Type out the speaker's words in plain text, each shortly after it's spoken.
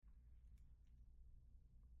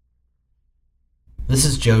This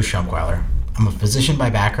is Joe Schunkweiler. I'm a physician by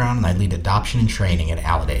background and I lead adoption and training at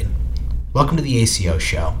Aledade. Welcome to the ACO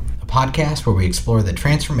Show, a podcast where we explore the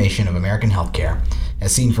transformation of American healthcare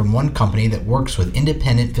as seen from one company that works with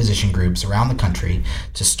independent physician groups around the country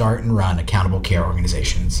to start and run accountable care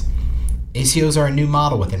organizations. ACOs are a new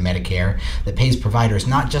model within Medicare that pays providers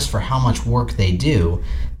not just for how much work they do,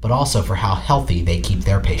 but also for how healthy they keep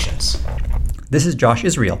their patients. This is Josh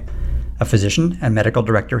Israel, a physician and medical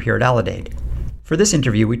director here at Aledade. For this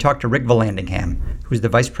interview, we talked to Rick Velandingham, who's the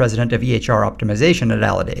Vice President of EHR Optimization at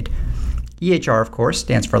Aledade. EHR, of course,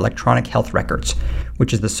 stands for Electronic Health Records,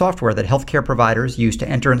 which is the software that healthcare providers use to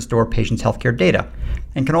enter and store patients' healthcare data,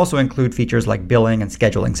 and can also include features like billing and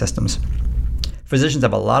scheduling systems. Physicians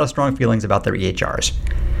have a lot of strong feelings about their EHRs.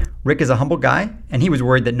 Rick is a humble guy, and he was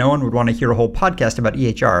worried that no one would want to hear a whole podcast about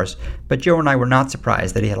EHRs, but Joe and I were not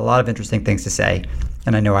surprised that he had a lot of interesting things to say,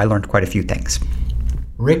 and I know I learned quite a few things.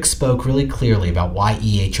 Rick spoke really clearly about why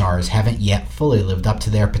EHRs haven't yet fully lived up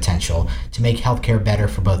to their potential to make healthcare better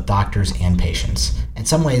for both doctors and patients. In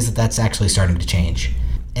some ways, that's actually starting to change.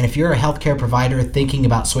 And if you're a healthcare provider thinking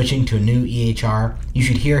about switching to a new EHR, you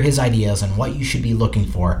should hear his ideas on what you should be looking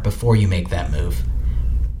for before you make that move.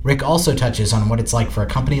 Rick also touches on what it's like for a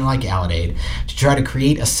company like Aledade to try to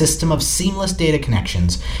create a system of seamless data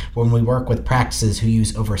connections when we work with practices who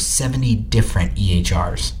use over 70 different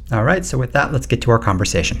EHRs. All right, so with that, let's get to our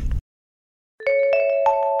conversation.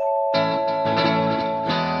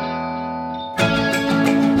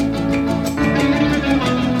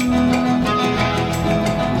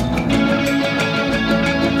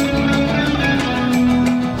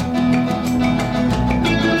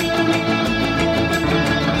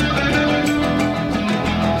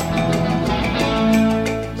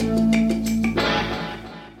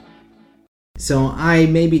 So I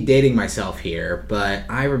may be dating myself here, but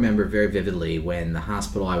I remember very vividly when the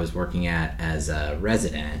hospital I was working at as a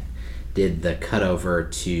resident did the cutover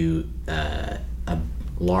to a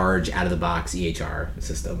large out-of-the-box EHR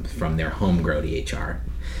system from their homegrown EHR.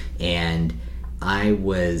 And I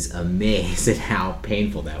was amazed at how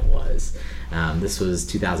painful that was. This was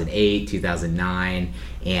 2008, 2009,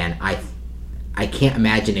 and I can't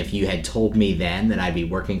imagine if you had told me then that I'd be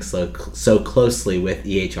working so closely with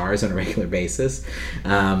EHRs on a regular basis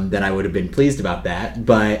that I would have been pleased about that.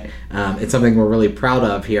 But it's something we're really proud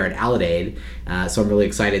of here at Aledade. So I'm really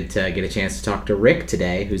excited to get a chance to talk to Rick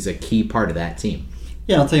today, who's a key part of that team.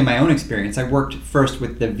 Yeah, I'll tell you my own experience. I worked first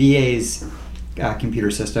with the VA's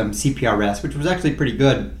computer system, CPRS, which was actually pretty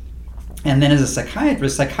good. And then as a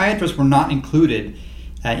psychiatrist, psychiatrists were not included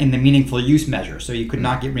in the meaningful use measure, so you could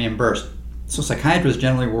not get reimbursed. So psychiatrists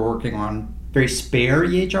generally were working on very spare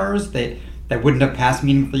EHRs that wouldn't have passed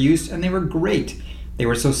meaningful use, and they were great. They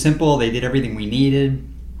were so simple, they did everything we needed,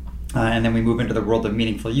 and then we move into the world of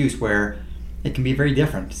meaningful use where it can be very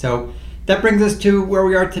different. So that brings us to where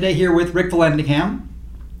we are today here with Rick Velandingham.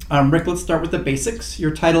 Rick, let's start with the basics.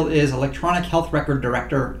 Your title is Electronic Health Record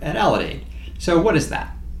Director at Aledade. So what is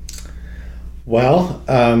that? Well,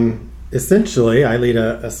 essentially I lead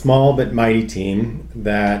a small but mighty team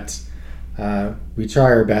that we try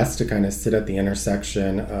our best to kind of sit at the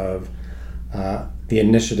intersection of the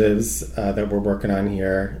initiatives that we're working on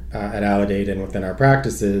here at Aledade and within our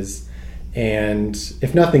practices, and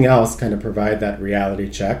if nothing else, kind of provide that reality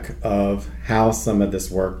check of how some of this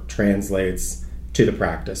work translates to the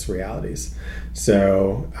practice realities.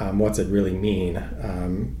 So what's it really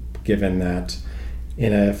mean, given that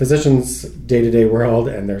in a physician's day-to-day world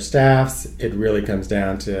and their staffs, it really comes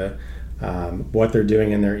down to what they're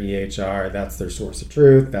doing in their EHR. That's their source of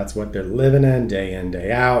truth. That's what they're living in,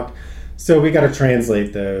 day out. So we got to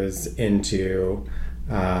translate those into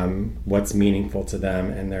what's meaningful to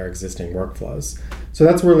them and their existing workflows. So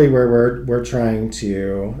that's really where we're trying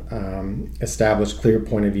to establish clear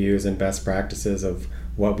point of views and best practices of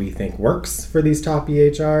what we think works for these top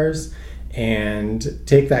EHRs, and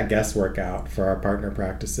take that guesswork out for our partner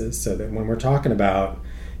practices, so that when we're talking about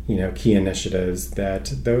key initiatives,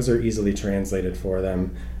 that those are easily translated for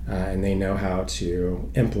them, and they know how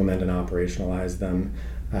to implement and operationalize them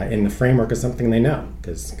in the framework of something they know,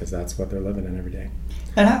 because that's what they're living in every day.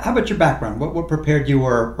 And how about your background? What prepared you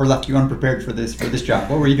or left you unprepared for this job?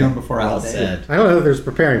 What were you doing before Aledade? I don't know if there's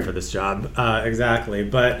preparing for this job exactly,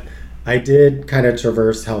 but I did kind of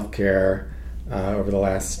traverse healthcare over the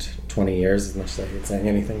last 20 years, as much as I hate saying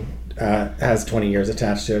anything has 20 years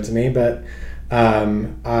attached to it to me, but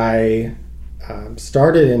I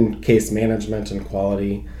started in case management and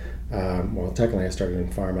quality. Technically I started in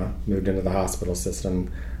pharma, moved into the hospital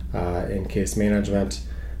system in case management.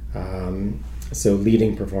 So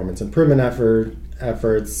leading performance improvement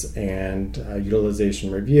efforts and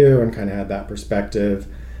utilization review, and kind of had that perspective.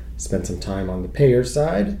 Spent some time on the payer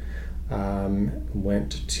side.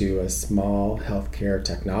 Went to a small healthcare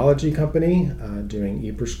technology company doing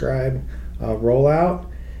ePrescribe rollout,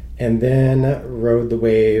 and then rode the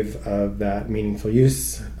wave of that meaningful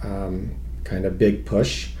use kind of big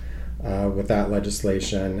push with that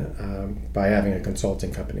legislation by having a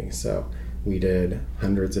consulting company. So we did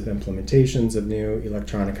hundreds of implementations of new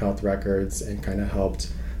electronic health records and kind of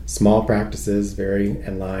helped small practices, very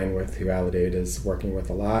in line with who Aledade is working with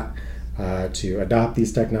a lot, to adopt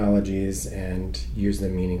these technologies and use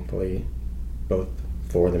them meaningfully, both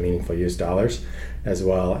for the meaningful use dollars, as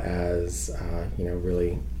well as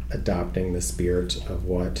really adopting the spirit of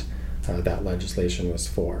what that legislation was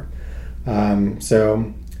for.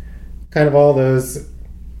 So kind of all those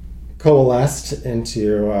coalesced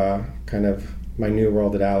into kind of my new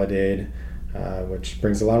world at Aledade, which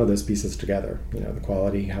brings a lot of those pieces together. The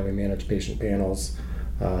quality, how we manage patient panels,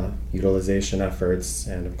 utilization efforts,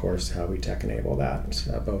 and of course how we tech enable that,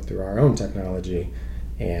 both through our own technology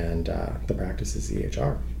and the practices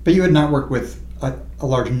EHR. But you had not worked with a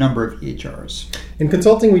large number of EHRs. In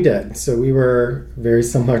consulting, we did. So we were very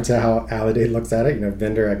similar to how Aledade looks at it,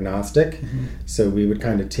 vendor agnostic. Mm-hmm. So we would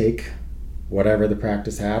kind of take whatever the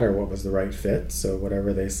practice had or what was the right fit. So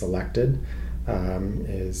whatever they selected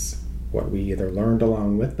is what we either learned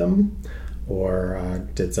along with them or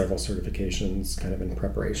did several certifications kind of in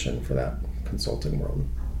preparation for that consulting world.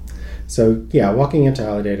 So yeah, walking into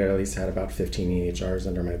Aledade, I at least had about 15 EHRs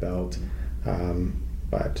under my belt,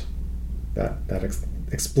 but that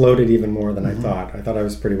exploded even more than I thought. I thought I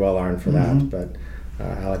was pretty well armed for that, but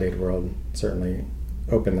Aledade world certainly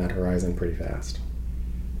opened that horizon pretty fast.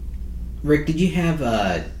 Rick, did you have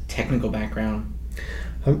a technical background?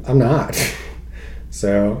 I'm not.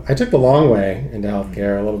 So I took the long way into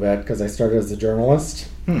healthcare a little bit because I started as a journalist,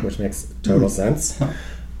 which makes total sense,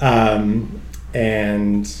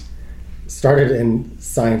 and started in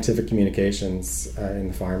scientific communications in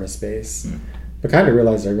the pharma space, but kind of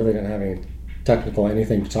realized I really didn't have any technical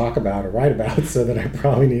anything to talk about or write about, so that I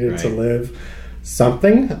probably needed to live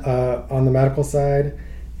something on the medical side,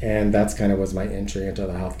 and that's kind of was my entry into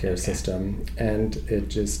the healthcare system, and it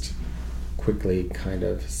just quickly kind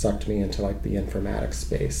of sucked me into like the informatics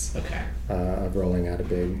space of rolling out a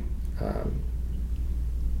big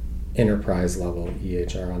enterprise level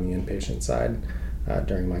EHR on the inpatient side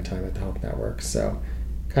during my time at the Health Network. So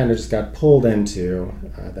kind of just got pulled into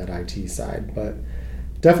that IT side, but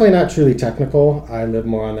definitely not truly technical. I live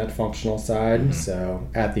more on that functional side, so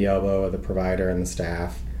at the elbow of the provider and the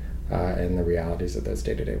staff and the realities of those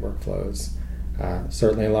day-to-day workflows.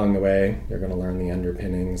 Certainly along the way, you're going to learn the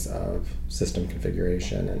underpinnings of system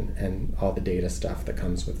configuration and all the data stuff that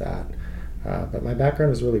comes with that. But my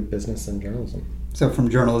background is really business and journalism. So from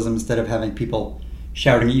journalism, instead of having people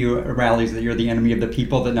shouting at you at rallies that you're the enemy of the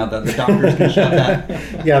people, that now the doctors can shout that.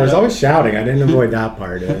 Yeah, there's always shouting. I didn't avoid that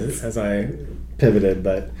part as I pivoted,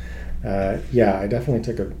 but yeah, I definitely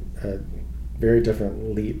took a very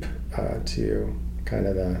different leap to kind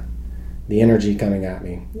of the energy coming at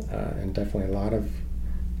me, and definitely a lot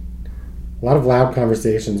of loud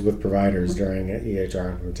conversations with providers during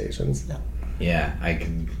EHR implementations. Yeah,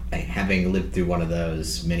 having lived through one of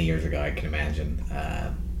those many years ago, I can imagine.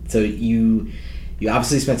 So you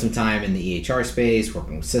obviously spent some time in the EHR space,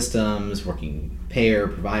 working with systems, working payer,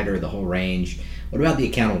 provider, the whole range. What about the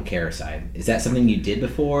accountable care side? Is that something you did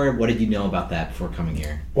before? What did you know about that before coming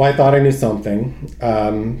here? Well, I thought I knew something,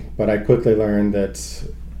 but I quickly learned that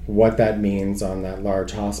what that means on that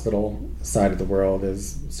large hospital side of the world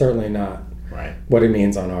is certainly not what it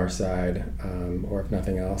means on our side, or if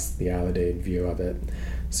nothing else, the Aledade view of it.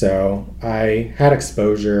 So I had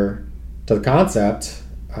exposure to the concept,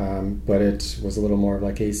 but it was a little more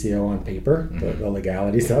like ACO on paper, the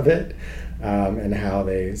legalities of it, and how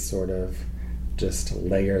they sort of just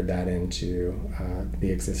layered that into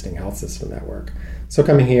the existing health system network. So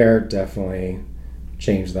coming here definitely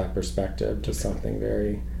changed that perspective to something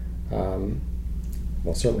very,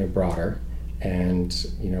 certainly broader and,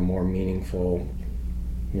 more meaningful,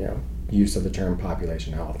 use of the term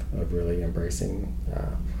population health, of really embracing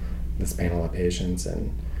this panel of patients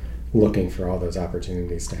and looking for all those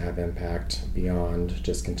opportunities to have impact beyond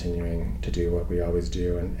just continuing to do what we always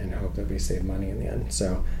do and hope that we save money in the end.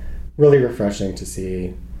 So really refreshing to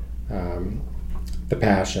see the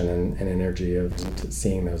passion and energy of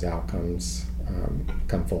seeing those outcomes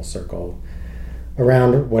come full circle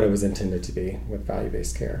around what it was intended to be with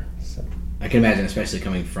value-based care. So I can imagine, especially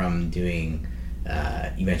coming from doing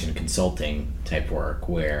you mentioned consulting type work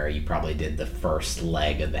where you probably did the first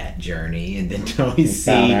leg of that journey and didn't always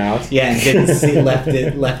see, and didn't see left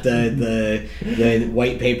the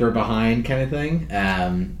white paper behind kind of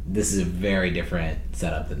thing. This is a very different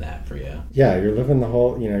setup than that for you. Yeah, you're living the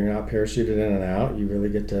whole, you're not parachuted in and out. You really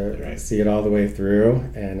get to see it all the way through,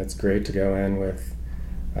 and it's great to go in with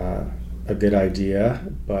a good idea,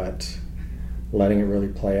 but letting it really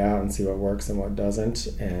play out and see what works and what doesn't,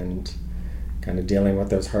 and kind of dealing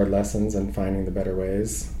with those hard lessons and finding the better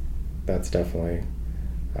ways. That's definitely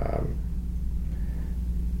a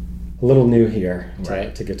little new here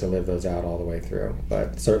to get to live those out all the way through,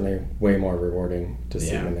 but certainly way more rewarding to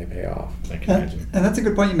see when they pay off. I can imagine. And that's a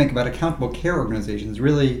good point you make about accountable care organizations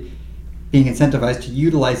really being incentivized to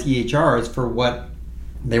utilize EHRs for what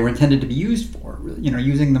they were intended to be used for,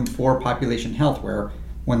 using them for population health, where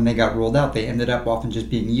when they got rolled out, they ended up often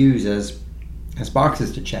just being used as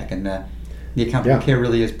boxes to check, and the accountable care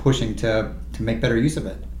really is pushing to make better use of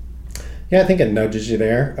it. Yeah, I think it nudges you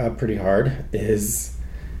there pretty hard. Is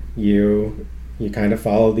you kind of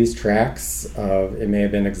follow these tracks of, it may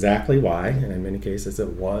have been exactly why, and in many cases it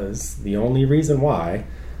was the only reason why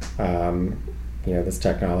this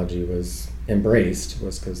technology was embraced,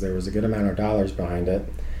 was because there was a good amount of dollars behind it,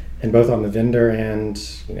 and both on the vendor and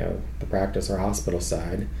the practice or hospital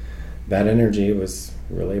side, that energy was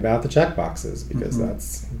really about the check boxes, because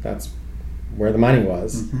that's where the money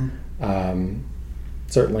was.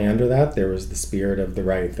 Certainly under that there was the spirit of the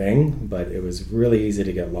right thing, but it was really easy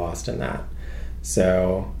to get lost in that.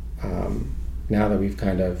 So now that we've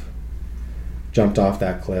kind of jumped off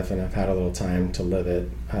that cliff and have had a little time to live it,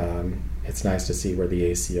 it's nice to see where the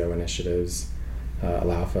ACO initiatives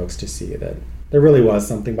allow folks to see that there really was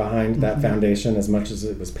something behind that foundation, as much as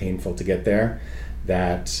it was painful to get there,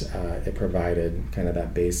 that it provided kind of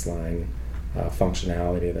that baseline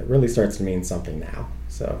functionality that really starts to mean something now.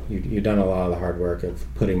 So you've done a lot of the hard work of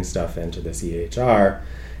putting stuff into this EHR,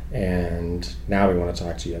 and now we want to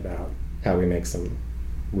talk to you about how we make some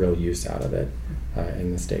real use out of it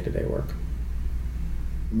in this day-to-day work.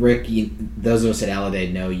 Rick, those of us at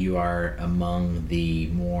Aledade know you are among the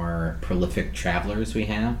more prolific travelers we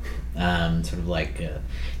have. Sort of like a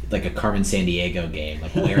Carmen Sandiego game.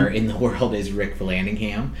 Like, where in the world is Rick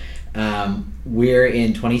Velandingham? We're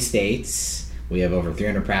in 20 states. We have over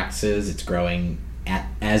 300 practices. It's growing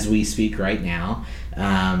as we speak right now.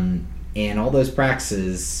 And all those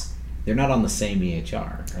practices, they're not on the same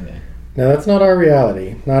EHR, are they? No, that's not our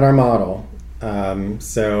reality, not our model.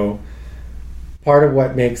 So part of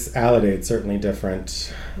what makes Aledade certainly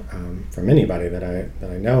different from anybody that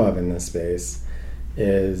I know of in this space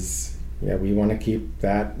is, we want to keep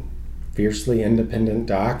that fiercely independent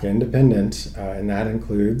doc independent, and that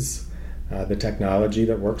includes the technology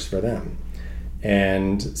that works for them.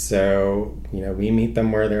 And so, we meet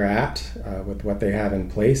them where they're at with what they have in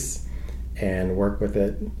place and work with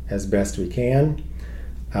it as best we can,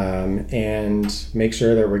 and make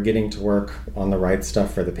sure that we're getting to work on the right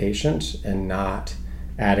stuff for the patient and not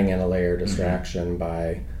adding in a layer of distraction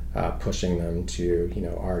by pushing them to,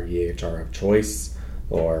 our EHR of choice,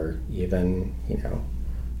 or even,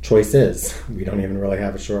 choices. We don't even really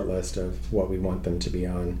have a short list of what we want them to be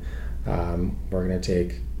on. We're going to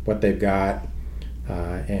take what they've got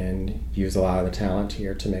and use a lot of the talent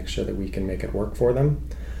here to make sure that we can make it work for them.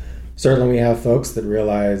 Certainly we have folks that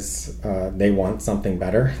realize they want something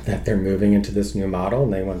better, that they're moving into this new model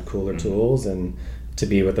and they want cooler tools, and to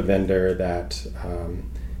be with a vendor that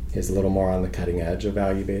is a little more on the cutting edge of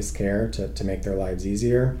value-based care to make their lives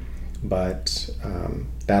easier. But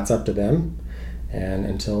that's up to them. And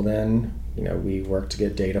until then, we work to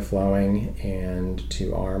get data flowing and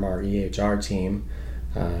to arm our EHR team.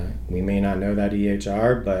 We may not know that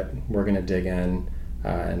EHR, but we're going to dig in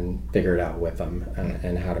and figure it out with them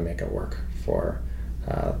and how to make it work for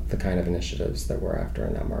the kind of initiatives that we're after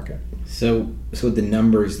in that market. So with the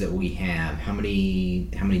numbers that we have, how many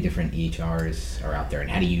different EHRs are out there, and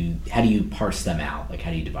how do you parse them out? Like, how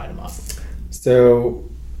do you divide them up? So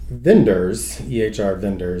vendors, EHR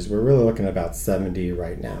vendors, we're really looking at about 70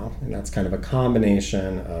 right now, and that's kind of a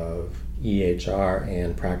combination of EHR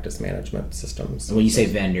and practice management systems. And when you say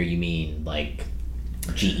vendor, you mean like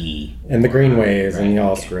GE and the Greenways and the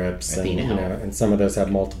Allscripts, and and some of those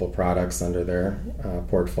have multiple products under their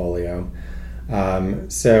portfolio.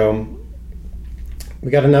 So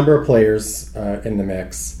we got a number of players in the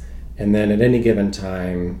mix, and then at any given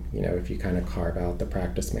time, if you kind of carve out the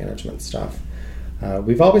practice management stuff,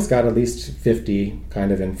 we've always got at least 50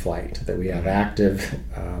 kind of in flight that we have active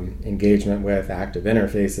engagement with, active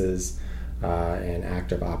interfaces, and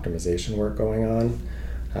active optimization work going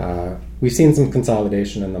on. We've seen some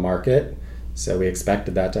consolidation in the market, So we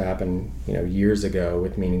expected that to happen, years ago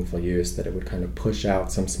with meaningful use, that it would kind of push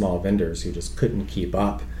out some small vendors who just couldn't keep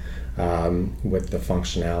up with the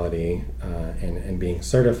functionality and being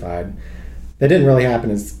certified. That didn't really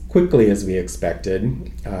happen as quickly as we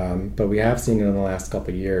expected, but we have seen it in the last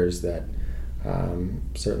couple of years that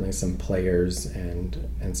certainly some players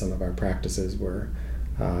and some of our practices were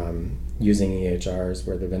using EHRs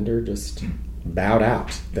where the vendor just bowed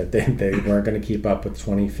out, that they weren't going to keep up with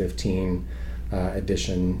 2015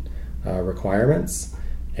 edition requirements,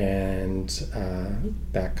 and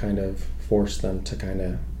that kind of forced them to kind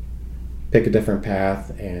of pick a different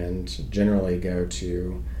path and generally go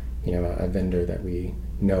to a vendor that we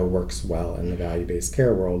know works well in the value-based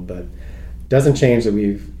care world. But doesn't change that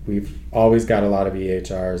we've always got a lot of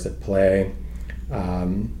EHRs at play.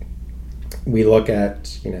 We look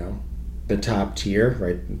at the top tier,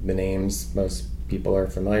 right? The names most people are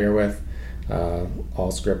familiar with,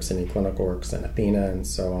 Allscripts and eClinicalWorks and Athena and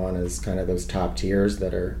so on, as kind of those top tiers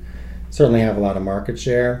that certainly have a lot of market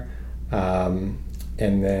share. And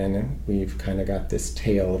then we've kind of got this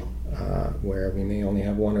tail where we may only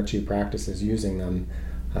have one or two practices using them,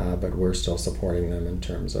 but we're still supporting them in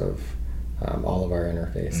terms of all of our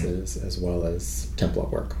interfaces as well as template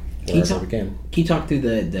work wherever we can. Can you talk through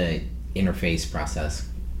the interface process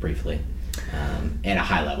briefly at a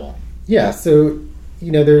high level? Yeah, so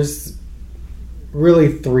there's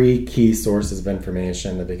really three key sources of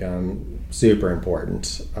information that become super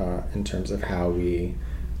important in terms of how we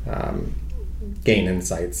gain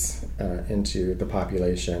insights into the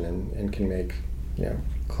population and can make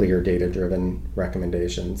clear data-driven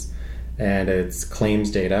recommendations. And it's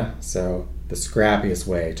claims data, so the scrappiest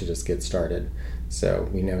way to just get started. So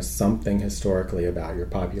we know something historically about your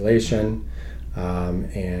population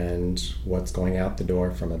and what's going out the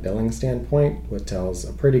door from a billing standpoint, which tells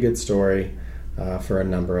a pretty good story for a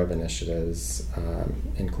number of initiatives,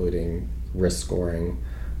 including risk scoring,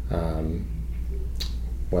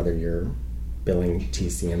 whether you're billing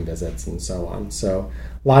TCM visits and so on. So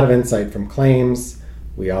a lot of insight from claims.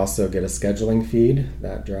 We also get a scheduling feed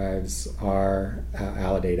that drives our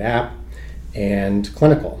Aledade app, and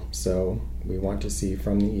clinical. So we want to see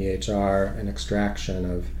from the EHR an extraction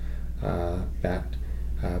of that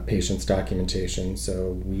patient's documentation,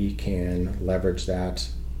 so we can leverage that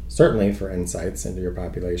certainly for insights into your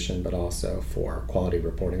population, but also for quality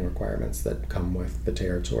reporting requirements that come with the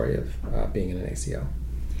territory of being in an ACO.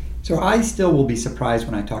 So I still will be surprised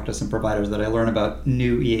when I talk to some providers that I learn about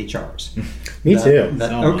new EHRs. Me too.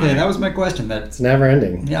 That was my question. It's never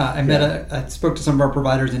ending. Yeah, I spoke to some of our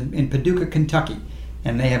providers in Paducah, Kentucky,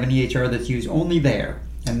 and they have an EHR that's used only there,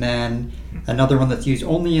 and then another one that's used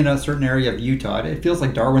only in a certain area of Utah. It feels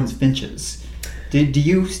like Darwin's finches. Do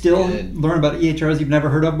you still learn about EHRs you've never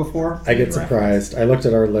heard of before? I get surprised. I looked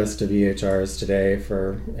at our list of EHRs today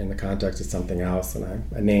in the context of something else, and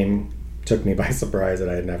a name took me by surprise that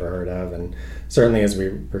I had never heard of. And certainly as we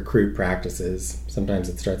recruit practices, sometimes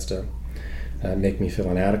it starts to make me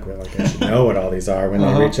feel inadequate, like I should know what all these are when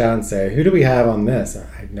they reach out and say, who do we have on this?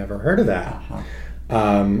 I've never heard of that.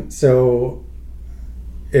 So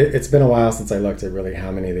it's been a while since I looked at really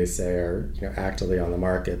how many they say are actively on the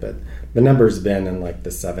market, but the number's been in like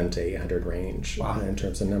the 700 to 800 range in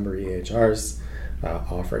terms of number of EHRs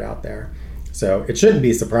offered out there. So it shouldn't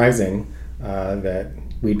be surprising that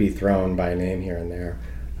we'd be thrown by a name here and there.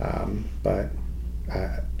 But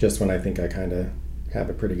just when I think I kind of have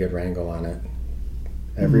a pretty good wrangle on it,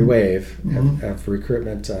 every wave of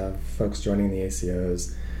recruitment of folks joining the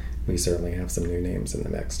ACOs, we certainly have some new names in the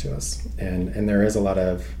mix to us. And there is a lot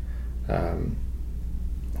of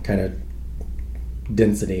kind of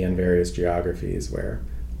density in various geographies where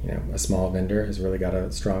a small vendor has really got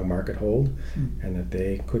a strong market hold, and that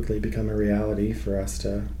they quickly become a reality for us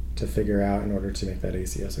to figure out in order to make that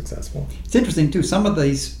ACO successful. It's interesting too. Some of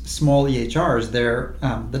these small EHRs,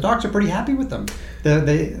 the docs are pretty happy with them.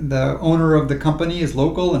 The owner of the company is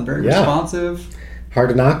local and very responsive. Hard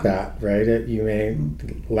to knock that, right? You may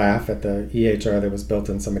laugh at the EHR that was built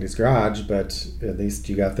in somebody's garage, but at least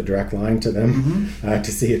you got the direct line to them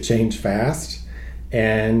to see it change fast.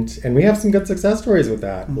 And we have some good success stories with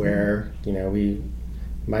that, where we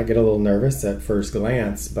might get a little nervous at first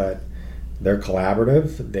glance, but they're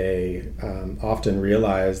collaborative. They often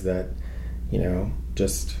realize that,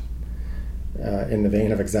 just in the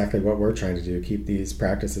vein of exactly what we're trying to do, keep these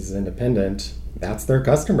practices independent, that's their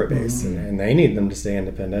customer base, and they need them to stay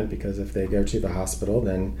independent, because if they go to the hospital,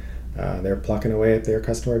 then they're plucking away at their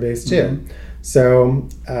customer base too. So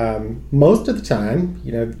most of the time,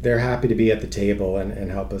 they're happy to be at the table and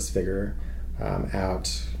help us figure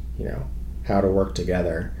out, how to work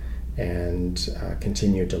together. and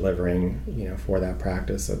continue delivering, for that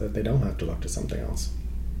practice so that they don't have to look to something else.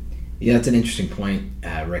 Yeah, that's an interesting point,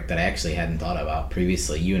 Rick, that I actually hadn't thought about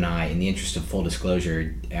previously. You and I, in the interest of full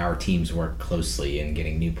disclosure, our teams work closely in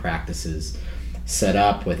getting new practices set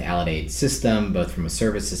up with Aledade's system, both from a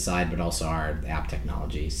services side, but also our app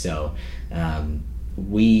technology. So when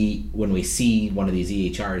we see one of these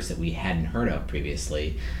EHRs that we hadn't heard of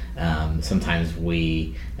previously, sometimes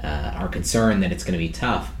we are concerned that it's going to be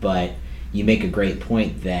tough, but you make a great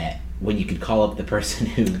point that when you could call up the person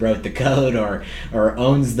who wrote the code or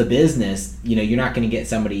owns the business, you're not going to get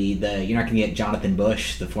you're not going to get Jonathan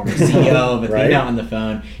Bush, the former CEO of Athena, right, on the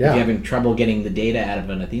phone. Yeah. If you're having trouble getting the data out of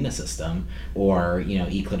an Athena system or,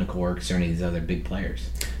 eClinicalWorks or any of these other big players.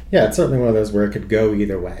 Yeah, it's certainly one of those where it could go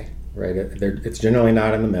either way, right? It's generally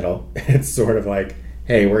not in the middle. It's sort of like,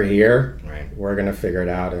 hey, we're here, right, we're going to figure it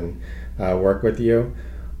out and work with you.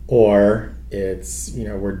 Or it's,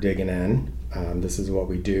 we're digging in. This is what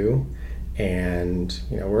we do, and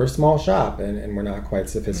we're a small shop, and we're not quite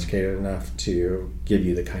sophisticated enough to give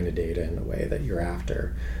you the kind of data in the way that you're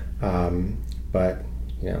after. But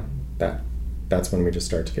that's when we just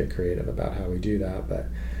start to get creative about how we do that. But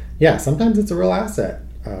yeah, sometimes it's a real asset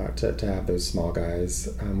to have those small guys.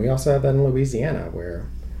 We also have that in Louisiana, where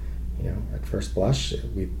at first blush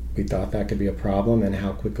we thought that could be a problem and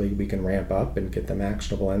how quickly we can ramp up and get them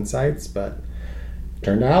actionable insights, but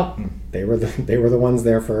turned out they were the ones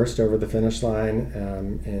there first over the finish line,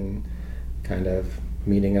 and kind of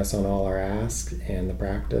meeting us on all our asks, and the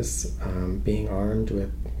practice being armed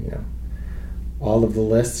with all of the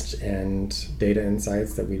list and data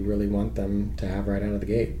insights that we really want them to have right out of the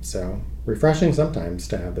gate. So refreshing sometimes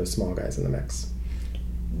to have those small guys in the mix.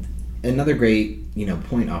 Another great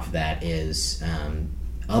point off of that is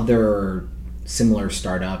other similar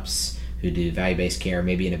startups who do value-based care,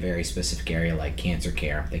 maybe in a very specific area like cancer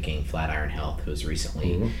care, thinking Flatiron Health, who was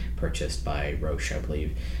recently purchased by Roche, I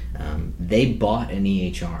believe. They bought an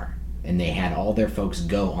EHR, and they had all their folks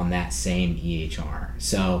go on that same EHR.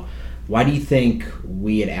 So why do you think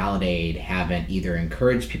we at Aledade haven't either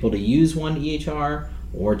encouraged people to use one EHR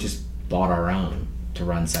or just bought our own to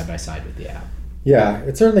run side by side with the app? Yeah,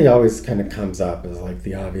 it certainly always kind of comes up as like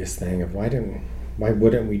the obvious thing of why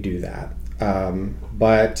wouldn't we do that?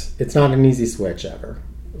 But it's not an easy switch ever.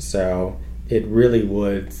 So it really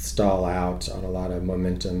would stall out on a lot of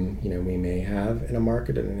momentum, we may have in a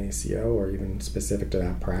market, in an ACO, or even specific to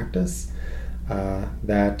that practice.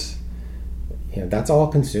 That's all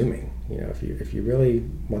consuming. If you really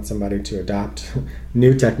want somebody to adopt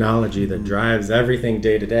new technology that drives everything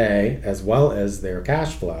day to day, as well as their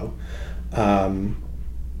cash flow,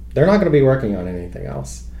 they're not going to be working on anything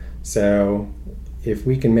else. So if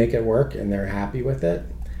we can make it work and they're happy with it,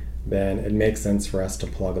 then it makes sense for us to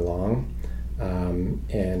plug along.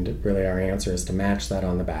 And really our answer is to match that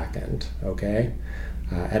on the back end, okay?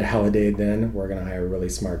 At Aledade then, we're going to hire really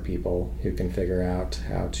smart people who can figure out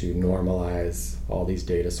how to normalize all these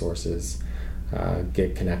data sources,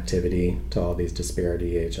 get connectivity to all these disparate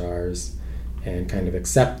EHRs, and kind of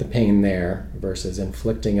accept the pain there versus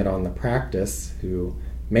inflicting it on the practice who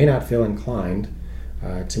may not feel inclined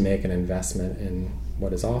to make an investment in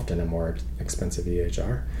what is often a more expensive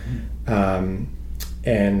EHR,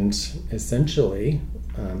 and essentially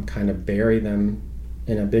kind of bury them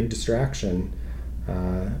in a big distraction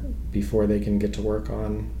before they can get to work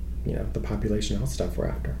on the population health stuff we're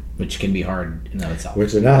after. Which can be hard in and of itself.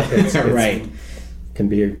 Which enough, it's right. Can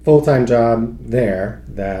be a full-time job there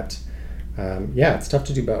that it's tough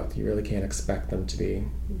to do both. You really can't expect them to be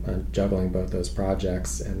juggling both those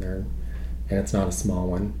projects, and it's not a small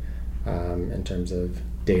one in terms of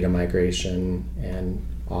data migration and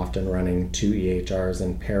often running 2 EHRs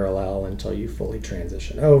in parallel until you fully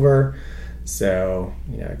transition over. So,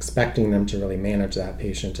 expecting them to really manage that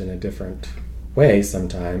patient in a different way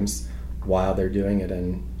sometimes while they're doing it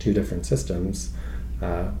in 2 different systems,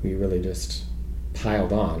 we really just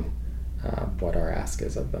piled on what our ask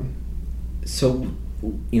is of them. So,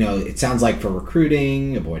 it sounds like for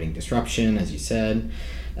recruiting, avoiding disruption, as you said,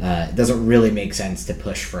 it doesn't really make sense to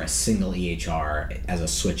push for a single EHR as a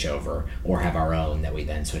switchover or have our own that we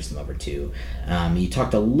then switch them over to. You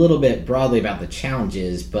talked a little bit broadly about the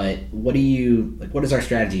challenges, but what is our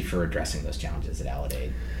strategy for addressing those challenges at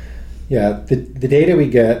Aledade? Yeah, the data we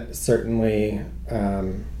get certainly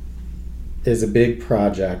is a big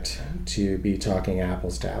project to be talking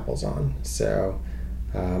apples to apples on. So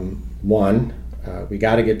we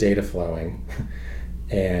got to get data flowing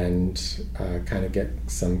and kind of get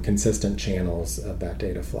some consistent channels of that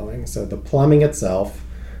data flowing. So the plumbing itself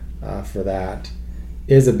for that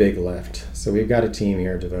is a big lift. So we've got a team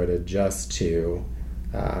here devoted just to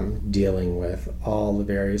dealing with all the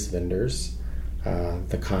various vendors,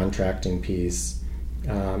 the contracting piece,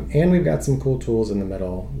 and we've got some cool tools in the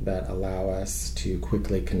middle that allow us to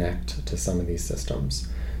quickly connect to some of these systems.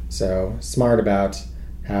 So smart about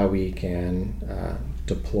how we can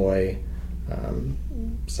deploy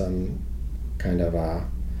some kind of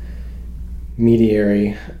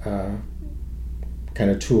mediary kind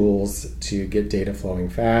of tools to get data flowing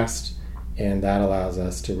fast, and that allows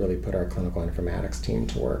us to really put our clinical informatics team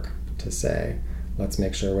to work to say, let's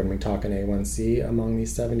make sure when we talk an A1C among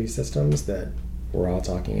these 70 systems that we're all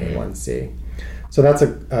talking A1C. So that's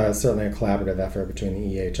certainly a collaborative effort between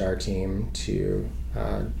the EHR team to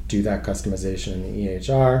do that customization in the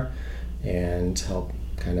EHR and help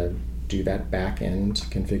kind of do that back-end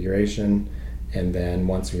configuration. And then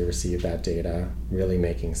once we receive that data, really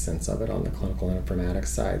making sense of it on the clinical informatics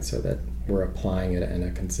side so that we're applying it in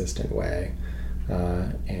a consistent way.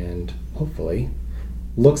 And hopefully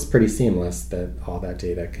looks pretty seamless that all that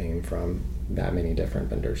data came from that many different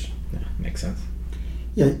vendors. Yeah, makes sense.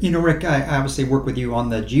 Yeah, Rick, I obviously work with you on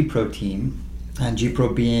the GPRO team, and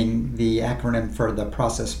GPRO being the acronym for the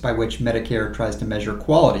process by which Medicare tries to measure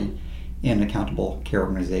quality in an accountable care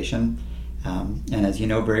organization. And as you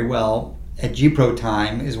know very well, at GPRO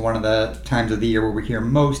time is one of the times of the year where we hear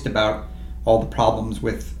most about all the problems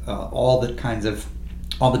with all the different kinds of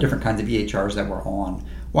EHRs that we're on.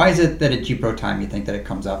 Why is it that at GPRO time you think that it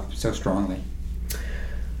comes up so strongly?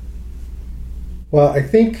 Well, I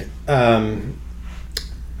think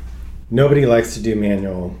nobody likes to do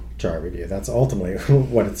manual chart review. That's ultimately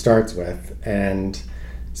what it starts with. And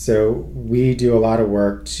so we do a lot of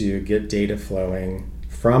work to get data flowing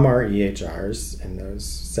from our EHRs and those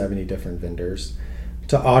 70 different vendors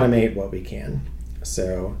to automate what we can.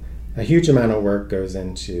 So a huge amount of work goes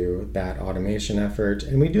into that automation effort,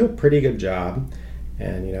 and we do a pretty good job.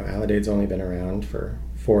 And Aledade's only been around for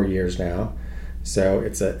 4 years now, so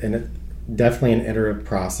it's definitely an iterative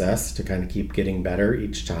process to kind of keep getting better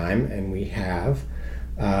each time, and we have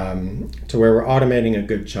to where we're automating a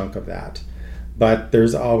good chunk of that. But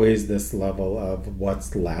there's always this level of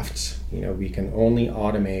what's left. We can only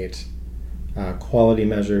automate quality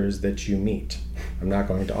measures that you meet. I'm not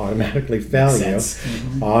going to automatically fail you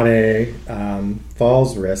on a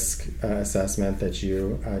falls risk assessment that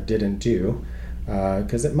you didn't do,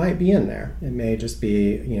 because it might be in there. It may just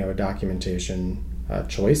be a documentation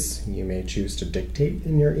choice. You may choose to dictate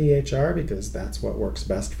in your EHR because that's what works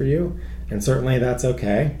best for you, and certainly that's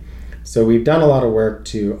okay. So we've done a lot of work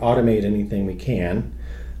to automate anything we can,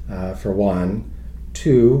 for one.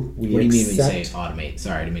 Two, What do you mean when you say automate?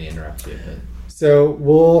 Sorry, I didn't mean to interrupt you. But...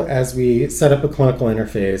 So as we set up a clinical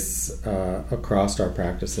interface across our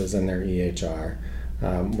practices and their EHR,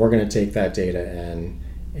 we're going to take that data in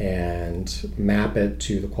and map it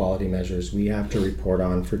to the quality measures we have to report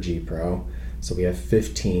on for GPRO. So we have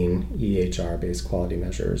 15 EHR-based quality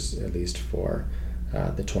measures, at least for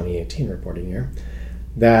the 2018 reporting year,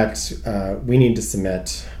 that we need to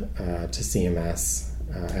submit to CMS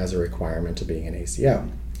as a requirement to being an ACO.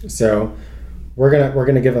 So we're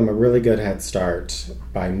gonna give them a really good head start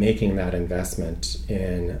by making that investment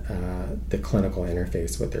in the clinical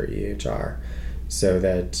interface with their EHR, so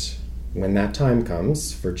that when that time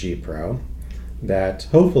comes for GPRO, that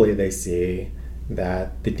hopefully they see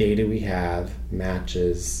that the data we have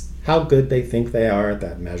matches how good they think they are at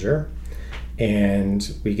that measure,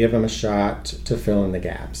 and we give them a shot to fill in the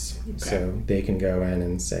gaps. Okay. So they can go in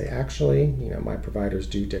and say, actually, my providers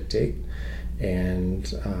do dictate,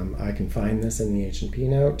 and I can find this in the H&P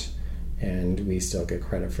note, and we still get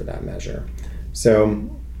credit for that measure.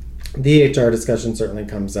 So the EHR discussion certainly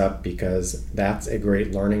comes up because that's a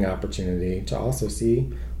great learning opportunity to also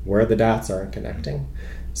see where the dots aren't connecting.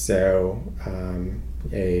 So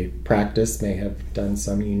a practice may have done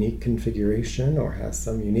some unique configuration or has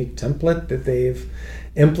some unique template that they've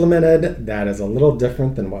implemented that is a little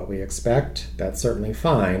different than what we expect. That's certainly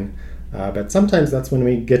fine, but sometimes that's when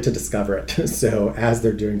we get to discover it. So as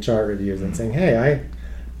they're doing chart reviews and saying, hey,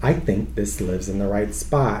 I think this lives in the right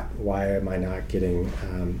spot. Why am I not getting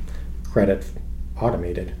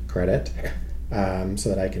automated credit, so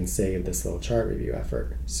that I can save this little chart review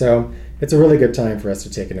effort? So it's a really good time for us to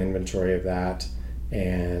take an inventory of that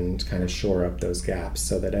and kind of shore up those gaps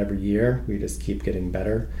so that every year we just keep getting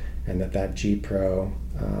better, and that GPRO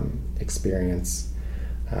experience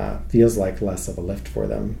feels like less of a lift for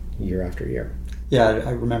them year after year. Yeah,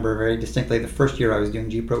 I remember very distinctly the first year I was doing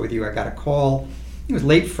GPRO with you, I got a call. It was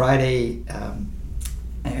late Friday.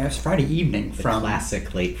 It was Friday evening from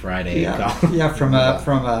classic late Friday call. Yeah, from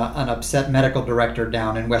an upset medical director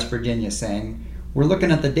down in West Virginia saying, we're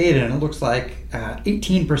looking at the data, and it looks like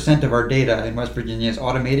 18% of our data in West Virginia is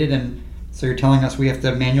automated, and so you're telling us we have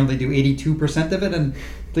to manually do 82% of it, and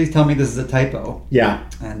please tell me this is a typo. Yeah.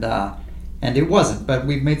 And it wasn't, but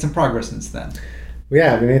we've made some progress since then.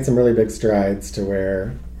 Yeah, we made some really big strides to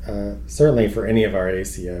where, certainly for any of our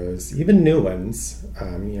ACOs, even new ones,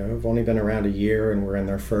 have only been around a year and we're in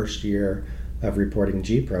their first year of reporting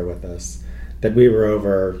GPRO with us, that we were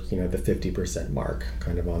over, the 50% mark,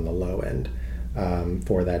 kind of on the low end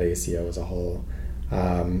for that ACO as a whole.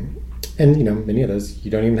 And many of those, you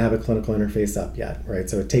don't even have a clinical interface up yet, right?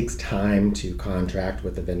 So it takes time to contract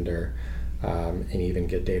with the vendor and even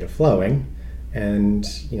get data flowing. And,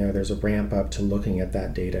 there's a ramp up to looking at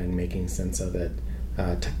that data and making sense of it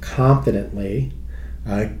to confidently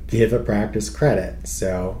give a practice credit.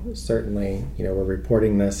 So certainly, we're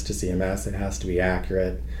reporting this to CMS. It has to be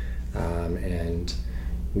accurate. And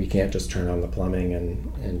we can't just turn on the plumbing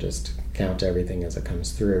and just count everything as it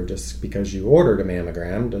comes through. Just because you ordered a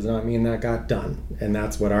mammogram does not mean that got done. And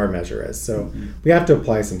that's what our measure is. So we have to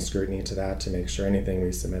apply some scrutiny to that to make sure anything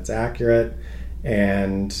we submit is accurate.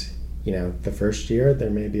 And, the first year there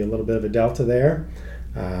may be a little bit of a delta there.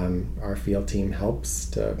 Our field team helps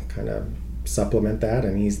to kind of supplement that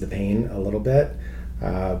and ease the pain a little bit.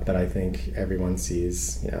 But I think everyone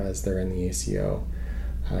sees, as they're in the ACO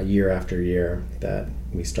year after year, that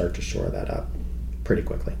we start to shore that up pretty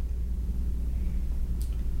quickly.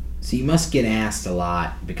 So you must get asked a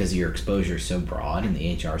lot, because your exposure is so broad in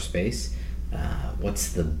the EHR space,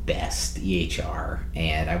 what's the best EHR?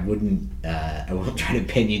 And I won't try to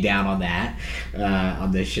pin you down on that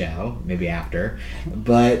on this show, maybe after.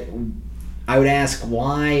 But I would ask,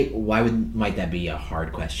 why might that be a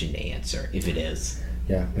hard question to answer, if it is?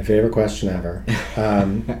 Yeah, my favorite question ever.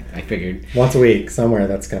 I figured. Once a week, somewhere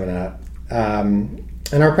that's coming up.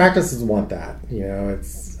 And our practices want that.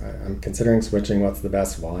 I'm considering switching. What's the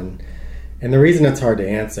best one? And the reason it's hard to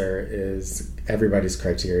answer is everybody's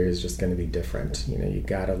criteria is just going to be different. You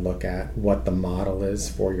got to look at what the model is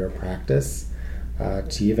for your practice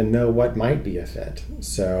to even know what might be a fit.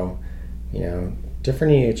 So,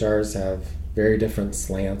 different EHRs have very different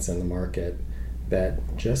slants in the market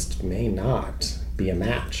that just may not be a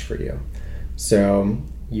match for you. So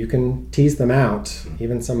you can tease them out,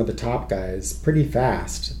 even some of the top guys, pretty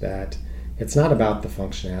fast, that it's not about the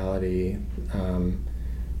functionality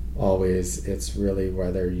always. It's really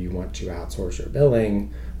whether you want to outsource your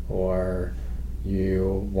billing, or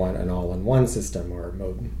you want an all-in-one system, or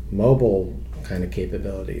mobile kind of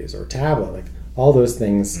capabilities, or tablet. Like, all those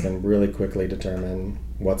things can really quickly determine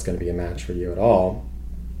what's going to be a match for you at all.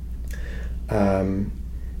 And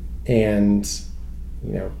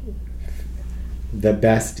the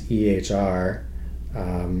best EHR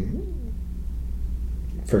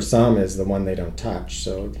for some is the one they don't touch.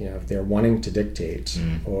 So, if they're wanting to dictate,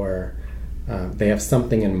 or they have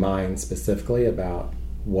something in mind specifically about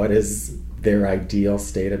what is their ideal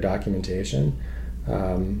state of documentation,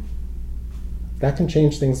 that can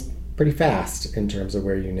change things pretty fast in terms of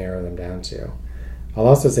where you narrow them down to. I'll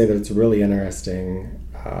also say that it's really interesting.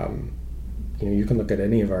 You can look at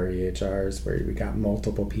any of our EHRs where we got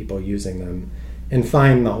multiple people using them and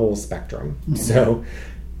find the whole spectrum. Mm-hmm. So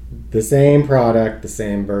the same product, the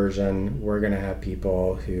same version, we're going to have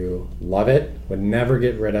people who love it, would never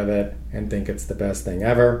get rid of it, and think it's the best thing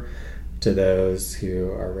ever, to those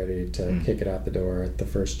who are ready to kick it out the door at the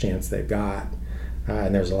first chance they've got.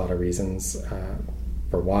 And there's a lot of reasons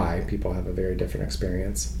for why people have a very different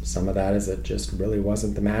experience. Some of that is it just really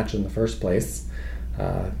wasn't the match in the first place,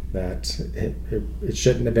 that it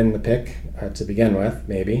shouldn't have been the pick to begin with,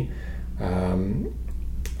 maybe,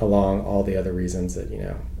 along all the other reasons that,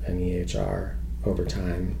 an EHR over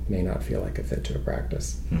time may not feel like a fit to a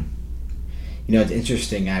practice. It's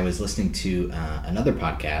interesting. I was listening to another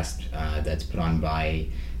podcast that's put on by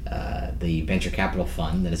the venture capital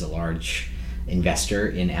fund that is a large investor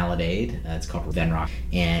in Aledade. It's called Venrock,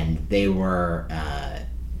 and they were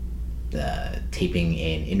taping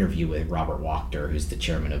an interview with Robert Wachter, who's the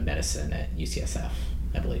chairman of medicine at UCSF,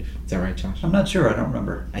 I believe. Is that right, Josh? I'm not sure. I don't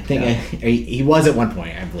remember. I think he was at one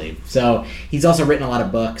point, I believe. So he's also written a lot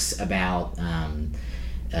of books about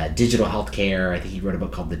digital healthcare. I think he wrote a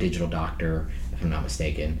book called The Digital Doctor, if I'm not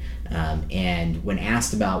mistaken. And when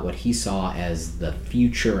asked about what he saw as the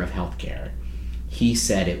future of healthcare, he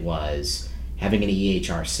said it was having an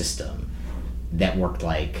EHR system that worked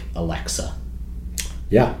like Alexa.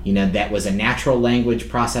 Yeah. That was a natural language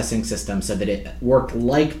processing system, so that it worked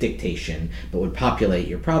like dictation, but would populate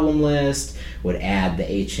your problem list, would add the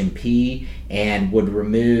HMP, and would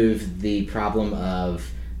remove the problem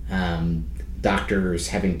of doctors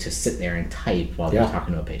having to sit there and type while they're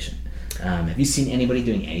talking to a patient. Have you seen anybody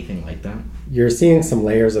doing anything like that? You're seeing some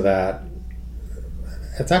layers of that.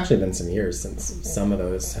 It's actually been some years since some of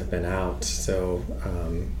those have been out. So,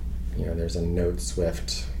 there's a Node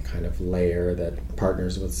Swift kind of layer that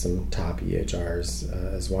partners with some top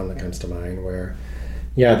EHRs as one that comes to mind where,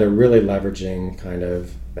 they're really leveraging kind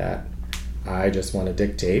of that I just want to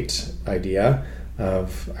dictate idea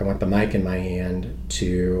of I want the mic in my hand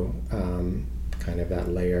to kind of that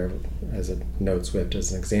layer as a Node Swift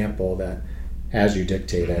as an example that as you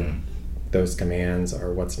dictate it, those commands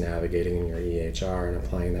are what's navigating in your EHR and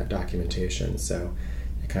applying that documentation. So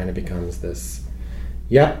it kind of becomes this,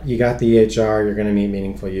 you got the EHR, you're going to meet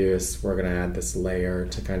meaningful use. We're going to add this layer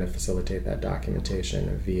to kind of facilitate that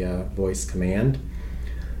documentation via voice command.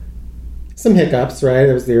 Some hiccups, right?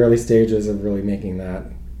 It was the early stages of really making that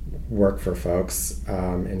work for folks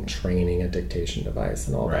and training a dictation device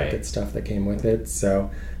and all that good stuff that came with it. So,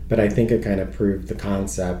 but I think it kind of proved the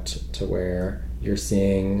concept to where you're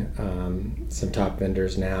seeing some top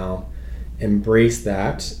vendors now embrace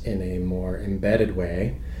that in a more embedded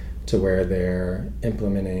way to where they're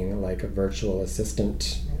implementing like a virtual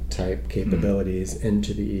assistant type capabilities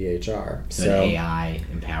into the EHR. So AI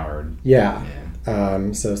empowered.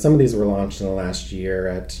 So some of these were launched in the last year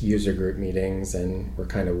at user group meetings, and we're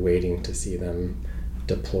kind of waiting to see them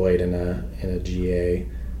deployed in a GA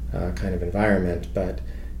kind of environment. But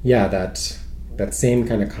that same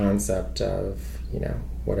kind of concept of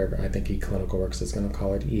whatever I think eClinicalWorks is going to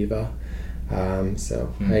call it EVA.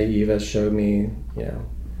 Hey, EVA, show me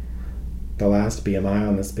the last BMI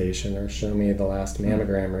on this patient, or show me the last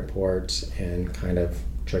mammogram report, and kind of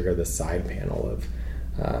trigger the side panel of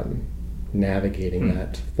navigating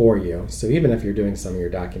that for you. So even if you're doing some of your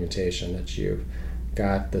documentation, that you've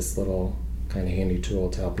got this little kind of handy tool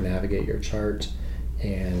to help navigate your chart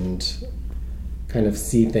and kind of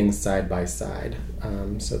see things side by side,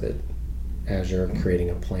 so that as you're creating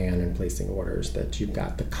a plan and placing orders, that you've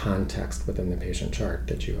got the context within the patient chart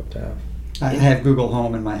that you hope to have. I have Google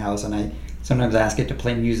Home in my house, and I sometimes ask it to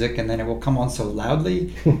play music, and then it will come on so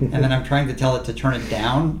loudly, and then I'm trying to tell it to turn it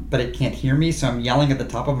down, but it can't hear me, so I'm yelling at the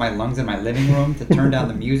top of my lungs in my living room to turn down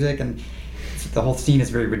the music, and the whole scene is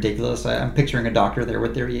very ridiculous. I'm picturing a doctor there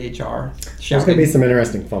with their EHR shouting. There's going to be some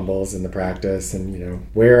interesting fumbles in the practice, and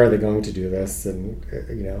where are they going to do this, and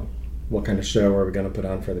what kind of show are we going to put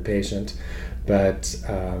on for the patient? But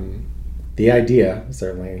the idea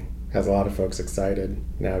certainly has a lot of folks excited.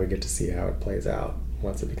 Now we get to see how it plays out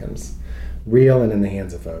once it becomes real and in the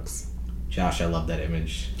hands of folks. Josh, I love that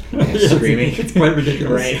image. Screaming. It's quite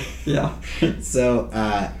ridiculous. Right. Yeah.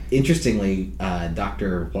 So, interestingly,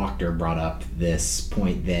 Dr. Wachter brought up this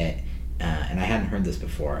point that, and I hadn't heard this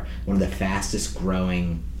before, one of the fastest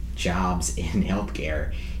growing jobs in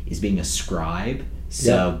healthcare is being a scribe.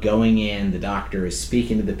 So going in, the doctor is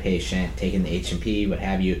speaking to the patient, taking the H&P, what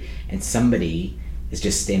have you, and somebody is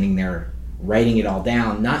just standing there writing it all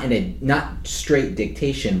down, not straight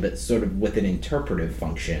dictation, but sort of with an interpretive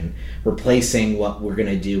function, replacing what we're going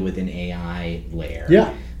to do with an AI layer.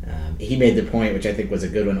 Yeah. He made the point, which I think was a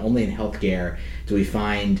good one, only in healthcare do we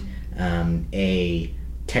find a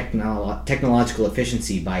technological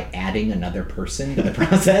efficiency by adding another person to the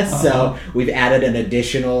process. So we've added an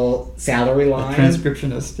additional salary line. A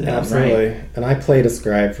transcriptionist. Yeah. Absolutely. Right. And I played a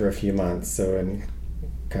scribe for a few months. So in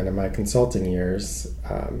kind of my consulting years,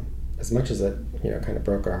 as much as it kind of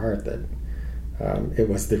broke our heart that it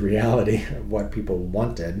was the reality of what people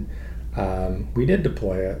wanted, we did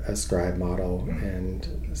deploy a scribe model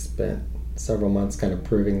and spent several months kind of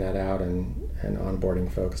proving that out and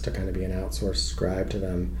onboarding folks to kind of be an outsourced scribe to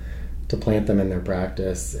them, to plant them in their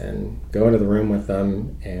practice and go into the room with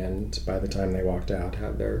them, and by the time they walked out,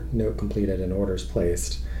 have their note completed and orders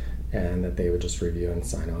placed, and that they would just review and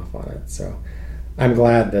sign off on it. So I'm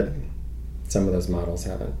glad that some of those models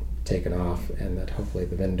haven't taken off, and that hopefully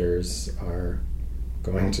the vendors are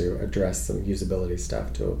going to address some usability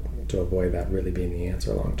stuff to avoid that really being the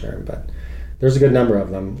answer long term. But there's a good number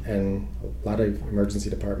of them, and a lot of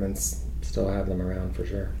emergency departments still have them around for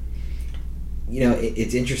sure.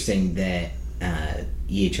 It's interesting that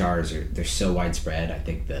EHRs they're so widespread. I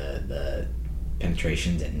think the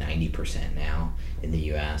penetration's at 90% now in the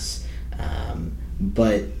U.S.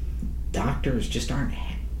 But doctors just aren't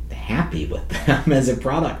happy with them as a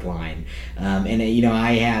product line.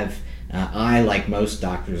 I, like most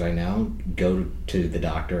doctors I know, go to the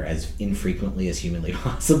doctor as infrequently as humanly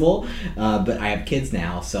possible, but I have kids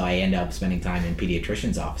now, so I end up spending time in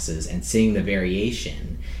pediatricians' offices and seeing the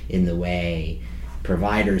variation in the way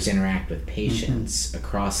providers interact with patients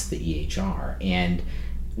across the EHR. And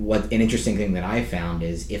what an interesting thing that I found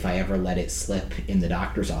is if I ever let it slip in the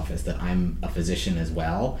doctor's office that I'm a physician as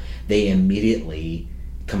well, they immediately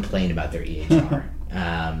complain about their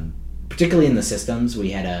EHR. Particularly in the systems,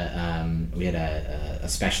 we had a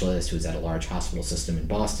specialist who was at a large hospital system in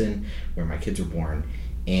Boston where my kids were born,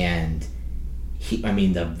 and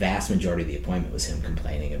the vast majority of the appointment was him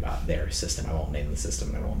complaining about their system. I won't name the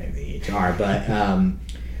system and I won't name the EHR, but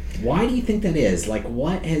why do you think that is? Like,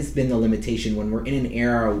 what has been the limitation when we're in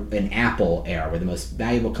an Apple era, where the most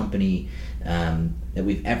valuable company that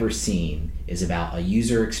we've ever seen is about a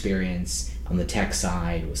user experience on the tech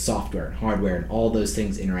side with software and hardware and all those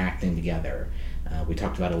things interacting together? We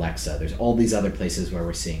talked about Alexa. There's all these other places where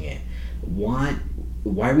we're seeing it. Why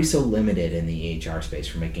are we so limited in the EHR space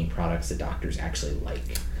for making products that doctors actually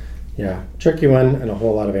like? Yeah, tricky one, and a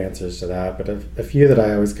whole lot of answers to that, but a few that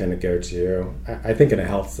I always kind of go to. I think in a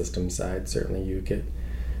health system side, certainly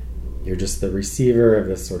you're just the receiver of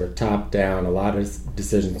this sort of top-down, a lot of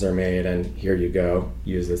decisions are made, and here you go,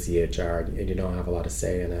 use this EHR, and you don't have a lot of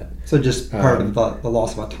say in it. So just part of the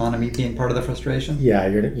loss of autonomy being part of the frustration? Yeah,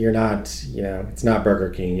 you're not, it's not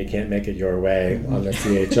Burger King. You can't make it your way on this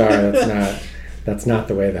EHR. That's not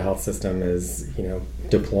the way the health system is,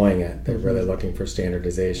 deploying it. They're really looking for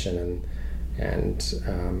standardization, and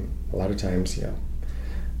a lot of times,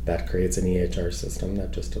 that creates an EHR system that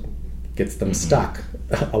just gets them stuck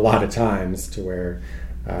a lot of times to where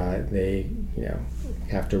they,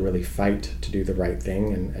 have to really fight to do the right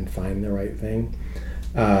thing and find the right thing.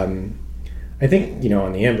 I think,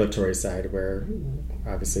 on the ambulatory side, where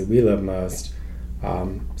obviously we live most,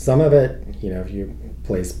 some of it, if you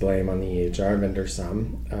place blame on the EHR vendor,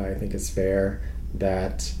 I think it's fair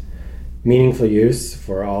that meaningful use,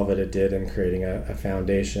 for all that it did in creating a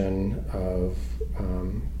foundation of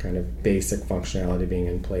kind of basic functionality being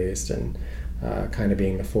in place and kind of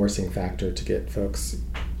being the forcing factor to get folks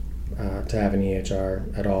to have an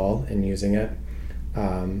EHR at all and using it.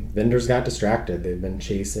 Vendors got distracted. They've been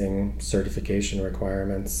chasing certification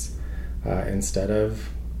requirements instead of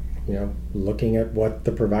looking at what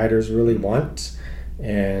the providers really want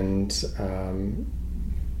and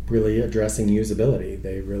really addressing usability.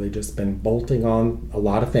 They've really just been bolting on a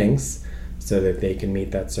lot of things so that they can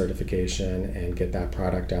meet that certification and get that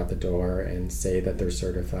product out the door and say that they're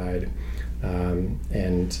certified.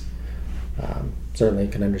 And certainly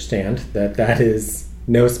can understand that is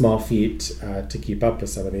no small feat to keep up with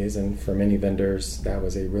some of these. And for many vendors, that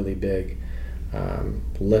was a really big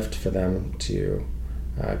lift for them to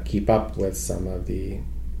keep up with some of the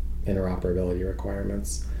interoperability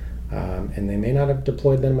requirements. And they may not have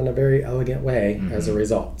deployed them in a very elegant way as a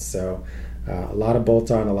result. So a lot of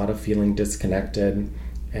bolt-on, a lot of feeling disconnected,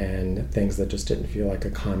 and things that just didn't feel like a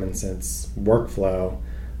common sense workflow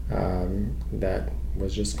that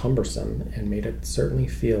was just cumbersome and made it certainly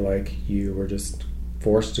feel like you were just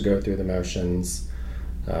forced to go through the motions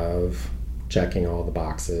of checking all the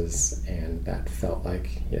boxes, and that felt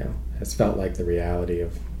like, has felt like the reality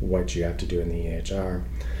of what you have to do in the EHR.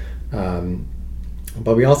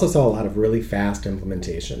 But we also saw a lot of really fast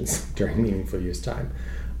implementations during meaningful use time.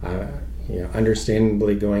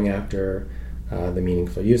 Understandably going after the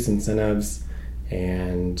meaningful use incentives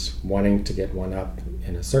and wanting to get one up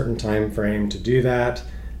in a certain time frame to do that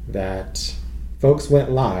folks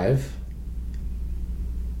went live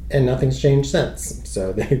and nothing's changed since.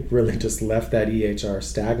 So they really just left that EHR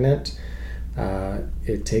stagnant.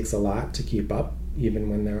 It takes a lot to keep up, even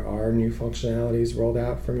when there are new functionalities rolled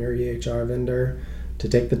out from your EHR vendor, to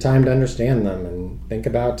take the time to understand them and think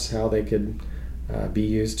about how they could be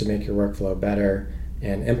used to make your workflow better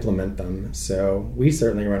and implement them. So we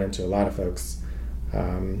certainly run into a lot of folks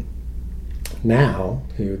now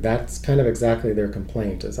who that's kind of exactly their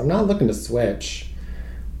complaint is, I'm not looking to switch,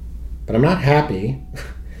 but I'm not happy.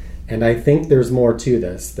 And I think there's more to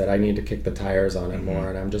this, that I need to kick the tires on it more,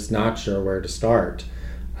 and I'm just not sure where to start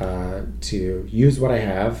to use what I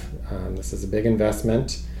have. This is a big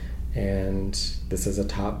investment, and this is a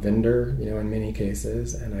top vendor, in many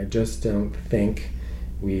cases, and I just don't think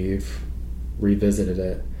we've revisited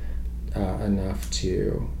it enough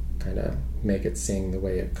to kind of make it sing the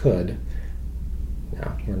way it could.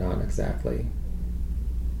 Now, we're not exactly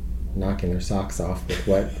knocking their socks off with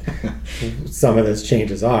what some of those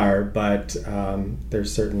changes are, but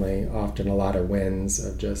there's certainly often a lot of wins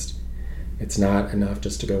of just, it's not enough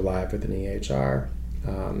just to go live with an EHR.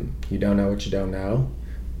 You don't know what you don't know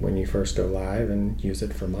when you first go live and use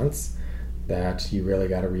it for months, that you really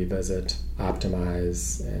got to revisit,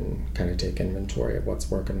 optimize, and kind of take inventory of what's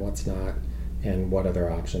working, what's not, and what other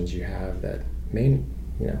options you have that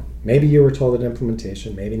maybe you were told at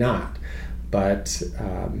implementation, maybe not, but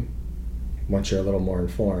once you're a little more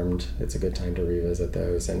informed, it's a good time to revisit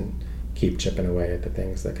those and keep chipping away at the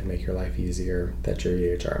things that can make your life easier that your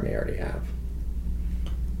EHR may already have.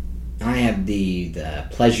 I have the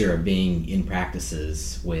pleasure of being in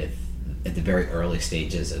practices at the very early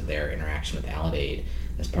stages of their interaction with Aledade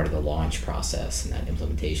as part of the launch process and that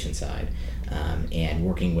implementation side, and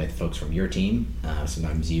working with folks from your team,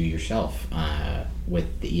 sometimes you yourself,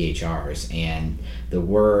 with the EHRs. And the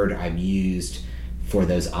word I've used for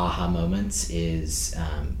those aha moments is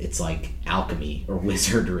it's like alchemy or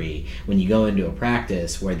wizardry when you go into a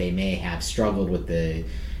practice where they may have struggled with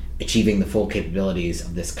achieving the full capabilities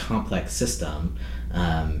of this complex system,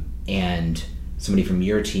 and somebody from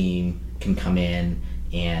your team can come in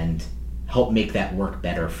and help make that work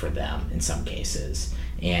better for them in some cases.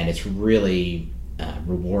 And it's really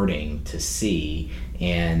rewarding to see,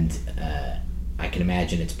 and I can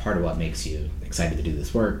imagine it's part of what makes you excited to do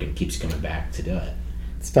this work and keeps you coming back to do it.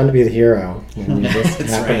 It's fun to be the hero when you just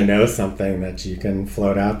That's happen to right. know something that you can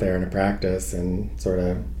float out there in a practice and sort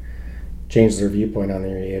of change their viewpoint on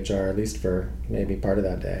your EHR, at least for maybe part of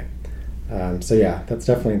that day. So yeah, that's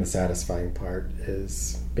definitely the satisfying part,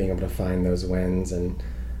 is being able to find those wins, and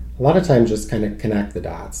a lot of times just kind of connect the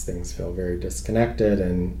dots. Things feel very disconnected,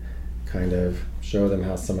 and kind of show them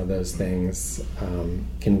how some of those things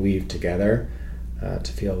can weave together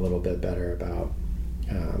to feel a little bit better about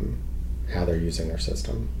how they're using their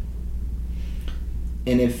system.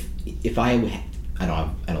 And if I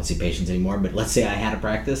don't see patients anymore, but let's say I had a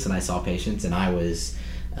practice and I saw patients and I was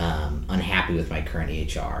unhappy with my current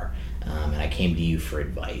EHR, and I came to you for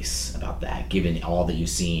advice about that, given all that you've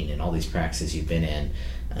seen and all these practices you've been in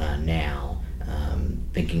now,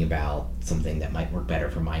 thinking about something that might work better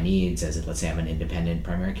for my needs, as let's say I'm an independent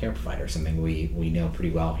primary care provider, something we know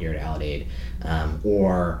pretty well here at Aledade,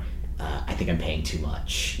 or I think I'm paying too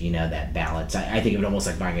much, that balance. I think of it almost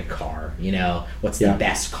like buying a car, what's the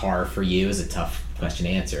best car for you is a tough question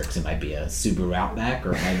to answer, because it might be a Subaru Outback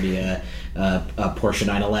or it might be a Porsche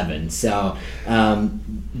 911. So,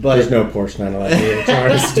 but there's no Porsche 911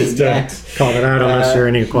 EHRs, just to call it out. I'm not sure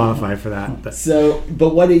any qualify for that. But. So,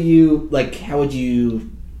 but what do you, how would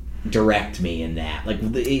you direct me in that?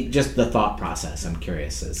 Just the thought process. I'm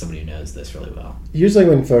curious, as somebody who knows this really well. Usually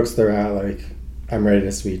when folks throw out, I'm ready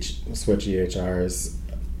to switch EHRs,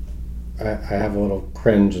 I have a little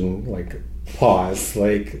cringe and pause,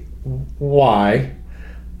 why?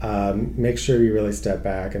 Make sure you really step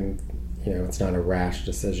back, and it's not a rash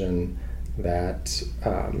decision, that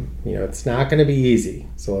it's not going to be easy.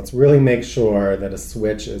 So let's really make sure that a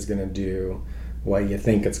switch is going to do what you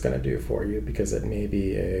think it's going to do for you, because it may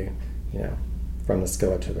be a from the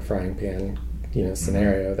skillet to the frying pan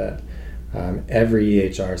scenario that every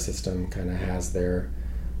EHR system kind of has their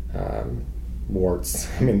warts.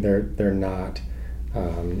 I mean, they're not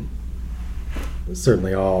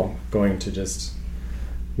certainly all going to just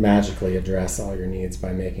magically address all your needs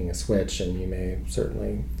by making a switch, and you may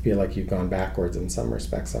certainly feel like you've gone backwards in some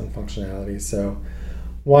respects on functionality. So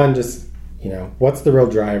one, just what's the real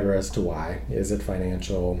driver as to why? Is it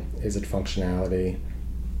financial? Is it functionality,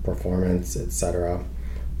 performance, etc.?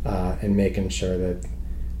 And making sure that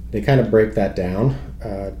they kind of break that down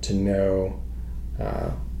to know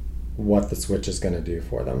what the switch is going to do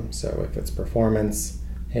for them. So if it's performance,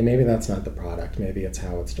 hey, maybe that's not the product. Maybe it's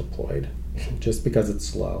how it's deployed. Just because it's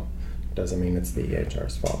slow doesn't mean it's the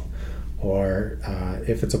EHR's fault. Or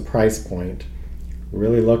if it's a price point,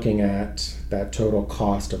 really looking at that total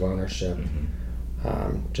cost of ownership.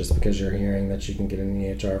 Just because you're hearing that you can get an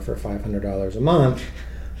EHR for $500 a month,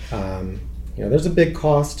 there's a big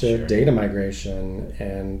cost to data migration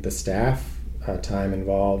and the staff time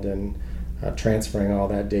involved in transferring all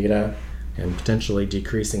that data, and potentially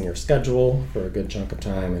decreasing your schedule for a good chunk of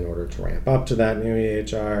time in order to ramp up to that new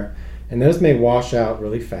EHR. And those may wash out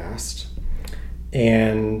really fast.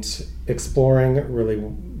 And exploring really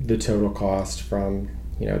the total cost from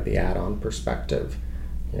the add-on perspective.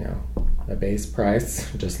 A base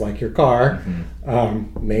price, just like your car,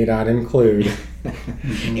 may not include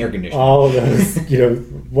air conditioning, all of those,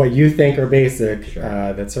 what you think are basic,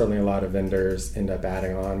 that certainly a lot of vendors end up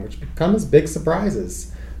adding on, which becomes big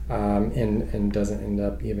surprises, and doesn't end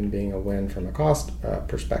up even being a win from a cost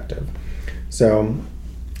perspective. So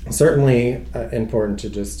certainly important to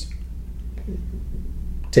just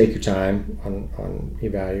take your time on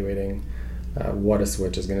evaluating what a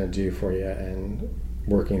switch is going to do for you and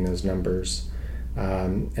working those numbers.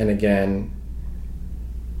 And again,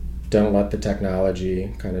 don't let the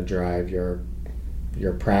technology kind of drive your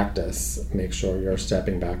practice. Make sure you're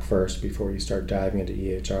stepping back first before you start diving into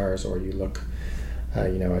EHRs, or you look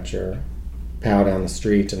at your pal down the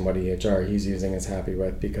street and what EHR he's using is happy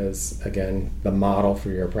with, because again, the model for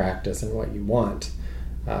your practice and what you want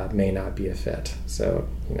may not be a fit. So,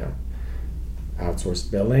 outsourced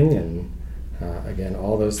billing and again,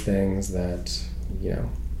 all those things that,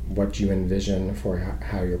 what you envision for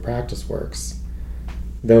how your practice works,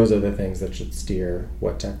 those are the things that should steer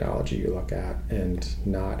what technology you look at, and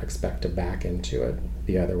not expect to back into it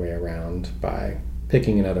the other way around by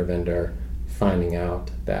picking another vendor, finding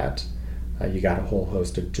out that you got a whole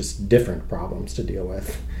host of just different problems to deal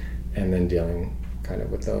with, and then dealing kind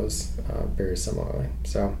of with those very similarly.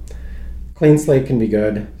 So clean slate can be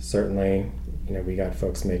good. Certainly, we got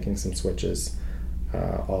folks making some switches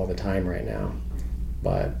all the time right now,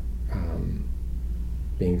 but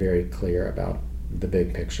being very clear about the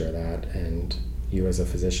big picture of that, and you as a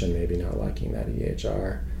physician maybe not liking that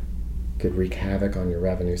EHR could wreak havoc on your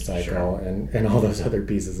revenue cycle. Sure. and all those other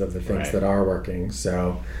pieces of the things that are working.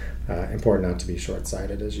 So important not to be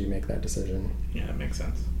short-sighted as you make that decision. Yeah, that makes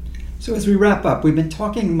sense. So as we wrap up, we've been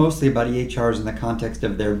talking mostly about EHRs in the context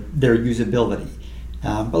of their usability.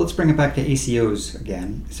 But let's bring it back to ACOs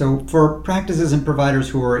again. So for practices and providers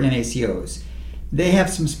who are in ACOs, they have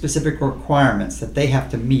some specific requirements that they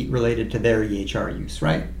have to meet related to their EHR use,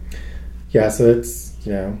 right? Yeah, so it's,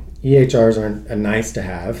 EHRs aren't a nice to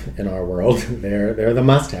have in our world. They're the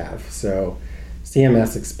must have. So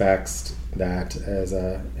CMS expects that as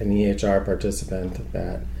an EHR participant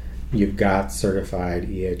that you've got certified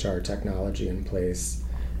EHR technology in place,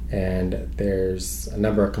 and there's a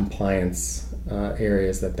number of compliance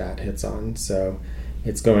areas that hits on. So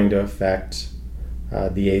it's going to affect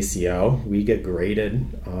the ACO. We get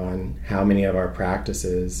graded on how many of our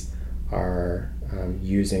practices are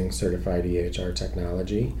using certified EHR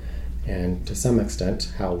technology, and to some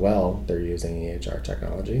extent how well they're using EHR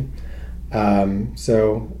technology.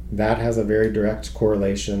 So that has a very direct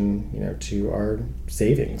correlation, to our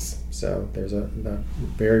savings. So there's a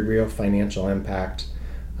very real financial impact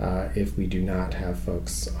if we do not have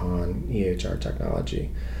folks on EHR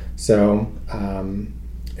technology. So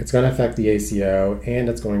it's going to affect the ACO, and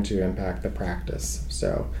it's going to impact the practice.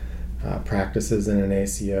 So practices in an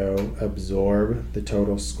ACO absorb the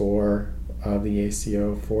total score of the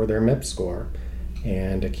ACO for their MIP score.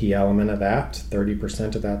 And a key element of that,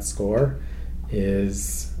 30% of that score,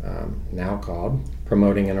 is now called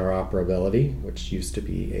promoting interoperability, which used to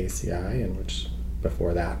be ACI, and which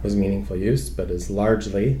before that was meaningful use, but is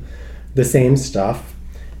largely the same stuff.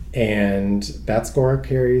 And that score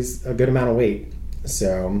carries a good amount of weight.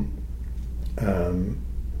 So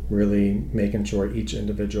really making sure each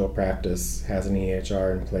individual practice has an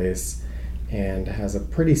EHR in place and has a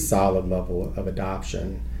pretty solid level of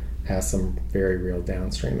adoption has some very real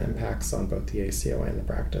downstream impacts on both the ACO and the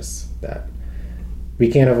practice that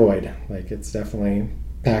we can't avoid. It's definitely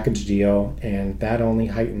package deal, and that only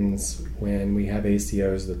heightens when we have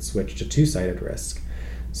ACOs that switch to two-sided risk.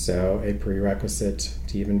 So a prerequisite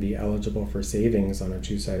to even be eligible for savings on a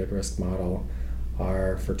two-sided risk model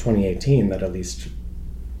are for 2018 that at least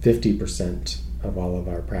 50% of all of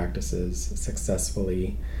our practices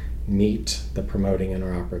successfully meet the promoting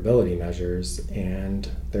interoperability measures, and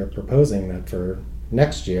they're proposing that for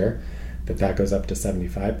next year that goes up to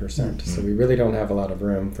 75%. Mm-hmm. So we really don't have a lot of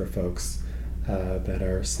room for folks that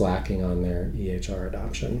are slacking on their EHR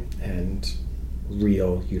adoption and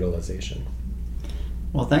real utilization.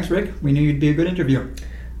 Well, thanks, Rick. We knew you'd be a good interview.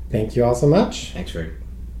 Thank you all so much. Thanks, Rick.